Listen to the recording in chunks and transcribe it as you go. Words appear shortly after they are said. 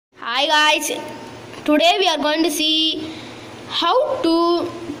Hi guys, today we are going to see how to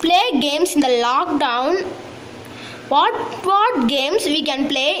play games in the lockdown. What games we can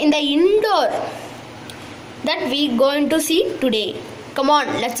play in the indoor that we going to see today. Come on,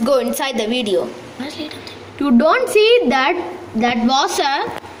 let's go inside the video. You don't see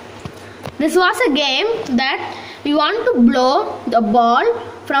this was a game that we want to blow the ball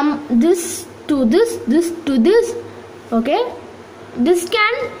from this to this to this. Okay, this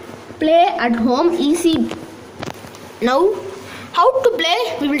can play at home easy. Now how to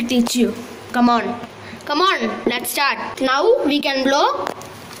play we will teach you. Come on, let's start. Now we can blow.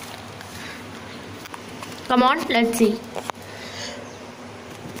 Come on, let's see.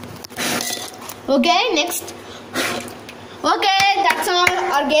 Okay, next. Okay, that's all,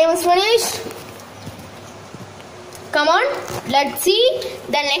 our game is finished. Come on, let's see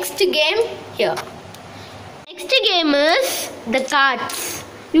the next game here. Next game is the cards.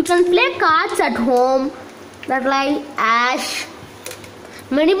 You can play cards at home, that like Ash.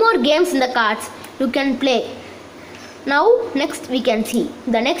 Many more games in the cards you can play. Now next we can see.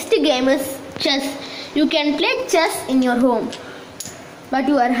 The next game is chess. You can play chess in your home. But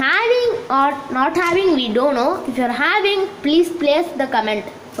you are having or not having, we don't know. If you are having, please place the comment.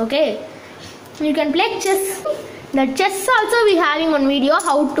 Okay. You can play chess. The chess also we having one video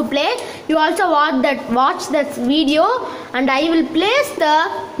how to play. You also watch that video, and I will place the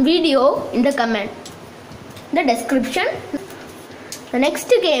video in the comment, the description. The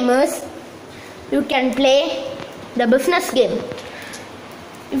next game is you can play the business game.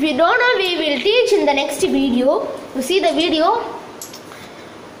 If you don't know, we will teach in the next video. You see the video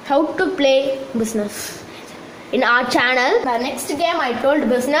how to play business in our channel. The next game I told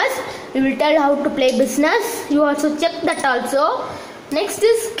business. We will tell how to play business. You also check that also. Next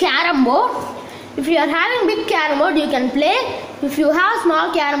is carrom board. If you are having big carrom board, you can play. If you have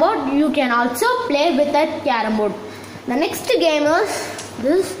small carrom board, you can also play with that carrom board. The next game is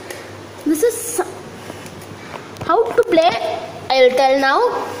this. This is how to play. I will tell now.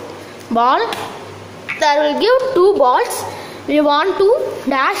 Ball. There will give two balls. We want to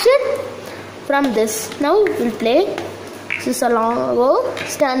dash it from this. Now we will play. This is a long go.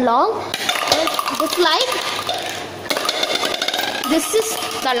 Stand long. Just like this is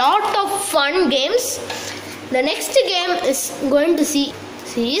a lot of fun games. The next game is going to see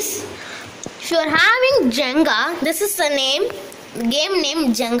is if you are having Jenga. This is the game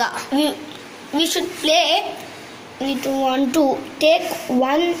named Jenga. We should play. We want to take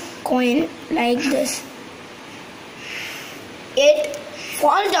one coin like this. It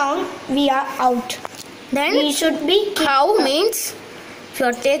fall down, we are out. Then we should be how means if you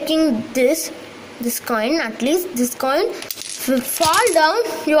are taking this coin, at least this coin, if you fall down,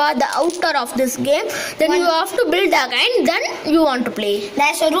 you are the outer of this game. Then you have to build again. Then you want to play.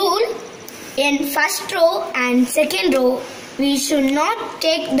 There's a rule in first row and second row. We should not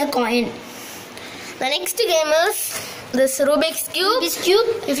take the coin. The next game is this Rubik's Cube.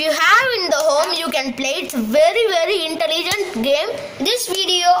 If you have in the home, you can play. It's a very, very intelligent game. This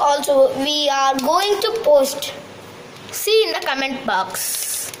video also we are going to post. See in the comment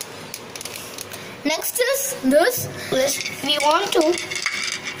box. Next is this. We want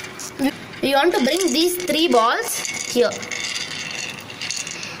to bring these three balls here.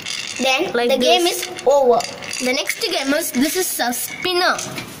 Then like the game is over. The next game is this is a spinner.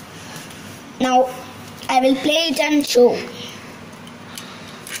 Now I will play it and show.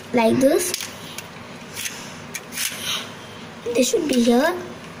 Like this. This should be here.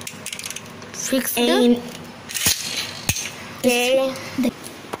 Fixed. And okay.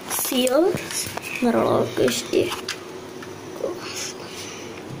 Here.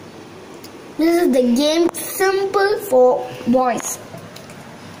 This is the game simple for boys.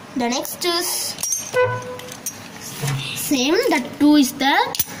 The next is same. That two is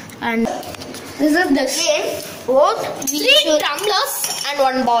there, and this is the game. Both three tumblers and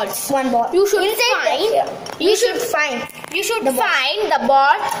one ball. One ball. You should find. You should find the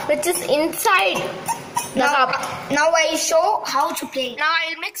ball which is inside the cup. Now I show how to play. Now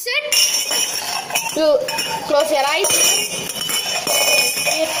I will mix it. You close your eyes.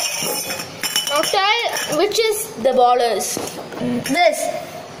 Now tell which is the ball is. This.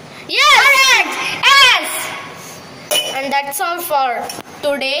 Yes. Yes. And that's all for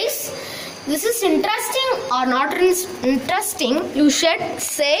today's. This is interesting or not interesting? You should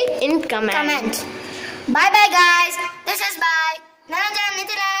say in comment. Bye bye guys. This is by Nanajan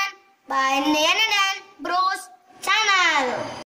Nithiran by Nanajan Bros channel.